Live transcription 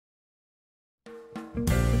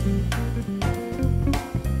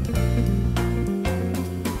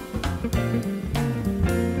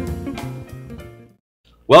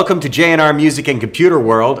Welcome to J&R Music and Computer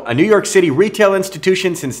World, a New York City retail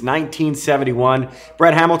institution since 1971.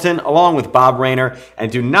 Brett Hamilton, along with Bob Rayner, and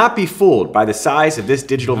do not be fooled by the size of this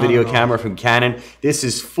digital video camera from Canon. This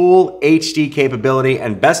is full HD capability,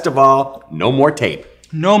 and best of all, no more tape.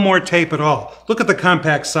 No more tape at all. Look at the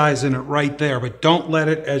compact size in it right there, but don't let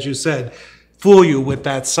it, as you said, fool you with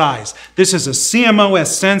that size. This is a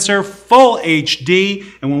CMOS sensor, full HD,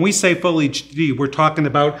 and when we say full HD, we're talking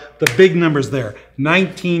about the big numbers there,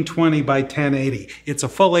 1920 by 1080. It's a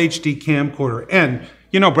full HD camcorder, and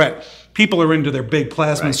you know, Brett, people are into their big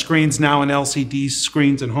plasma screens now and LCD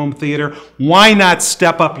screens in home theater. Why not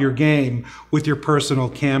step up your game with your personal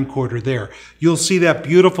camcorder there? You'll see that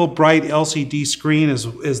beautiful bright LCD screen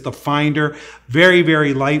is the finder. Very,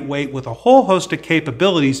 very lightweight with a whole host of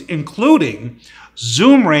capabilities, including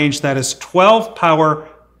zoom range that is 12 power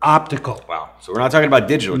optical. Wow. So we're not talking about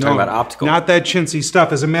digital, we're talking about optical. Not that chintzy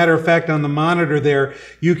stuff. As a matter of fact, on the monitor there,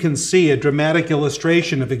 you can see a dramatic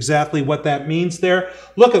illustration of exactly what that means there.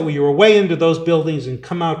 Look at when you were way into those buildings and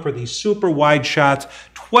come out for these super wide shots,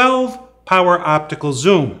 12 power optical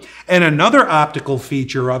zoom. And another optical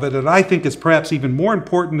feature of it that I think is perhaps even more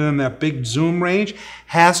important than that big zoom range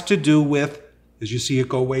has to do with, as you see it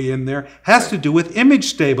go way in there, has to do with image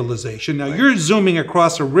stabilization. Now you're zooming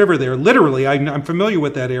across a river there, literally, I'm familiar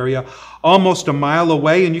with that area, almost a mile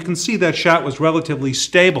away, and you can see that shot was relatively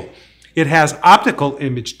stable. It has optical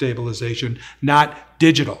image stabilization, not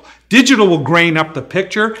digital. Digital will grain up the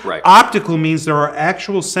picture. Optical means there are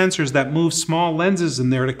actual sensors that move small lenses in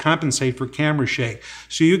there to compensate for camera shake.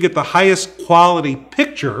 So you get the highest quality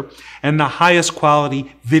picture and the highest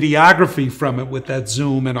quality videography from it with that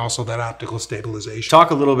zoom and also that optical stabilization. Talk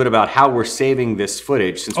a little bit about how we're saving this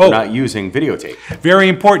footage since we're not using videotape. Very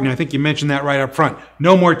important. I think you mentioned that right up front.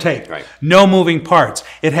 No more tape. No moving parts.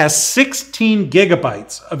 It has 16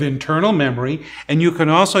 gigabytes of internal memory, and you can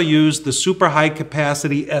also use the super high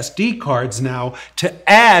capacity SD cards now to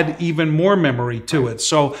add even more memory to it.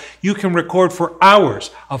 So you can record for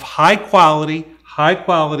hours of high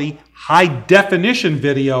definition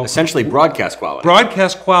video. Essentially broadcast quality.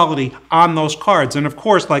 Broadcast quality on those cards. And of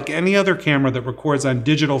course, like any other camera that records on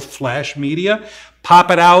digital flash media,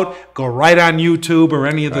 pop it out, go right on YouTube or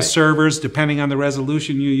any of the servers, depending on the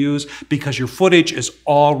resolution you use, because your footage is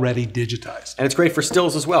already digitized. And it's great for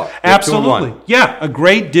stills as well. Absolutely. Yeah, a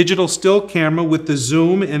great digital still camera with the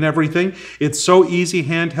zoom and everything. It's so easy,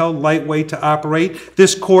 handheld, lightweight to operate.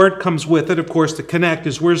 This cord comes with it, of course, to connect,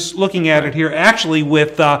 as we're looking at it here, actually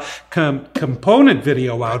with component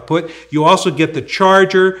video output. You also get the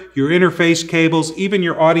charger, your interface cables, even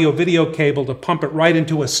your audio video cable to pump it right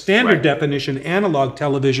into a standard definition analog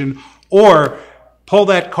television, or pull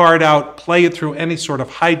that card out, play it through any sort of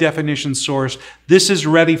high definition source. This is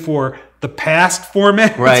ready for the past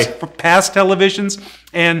formats, for past televisions,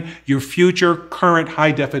 and your future current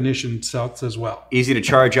high definition sets as well. Easy to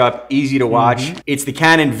charge up, easy to watch. It's the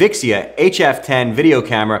Canon HF10 video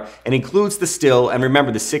camera and includes the still, and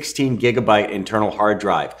remember the 16 gigabyte internal hard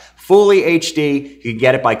drive. Fully HD, you can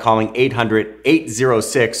get it by calling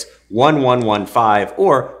 800-806-1115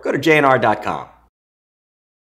 or go to jnr.com.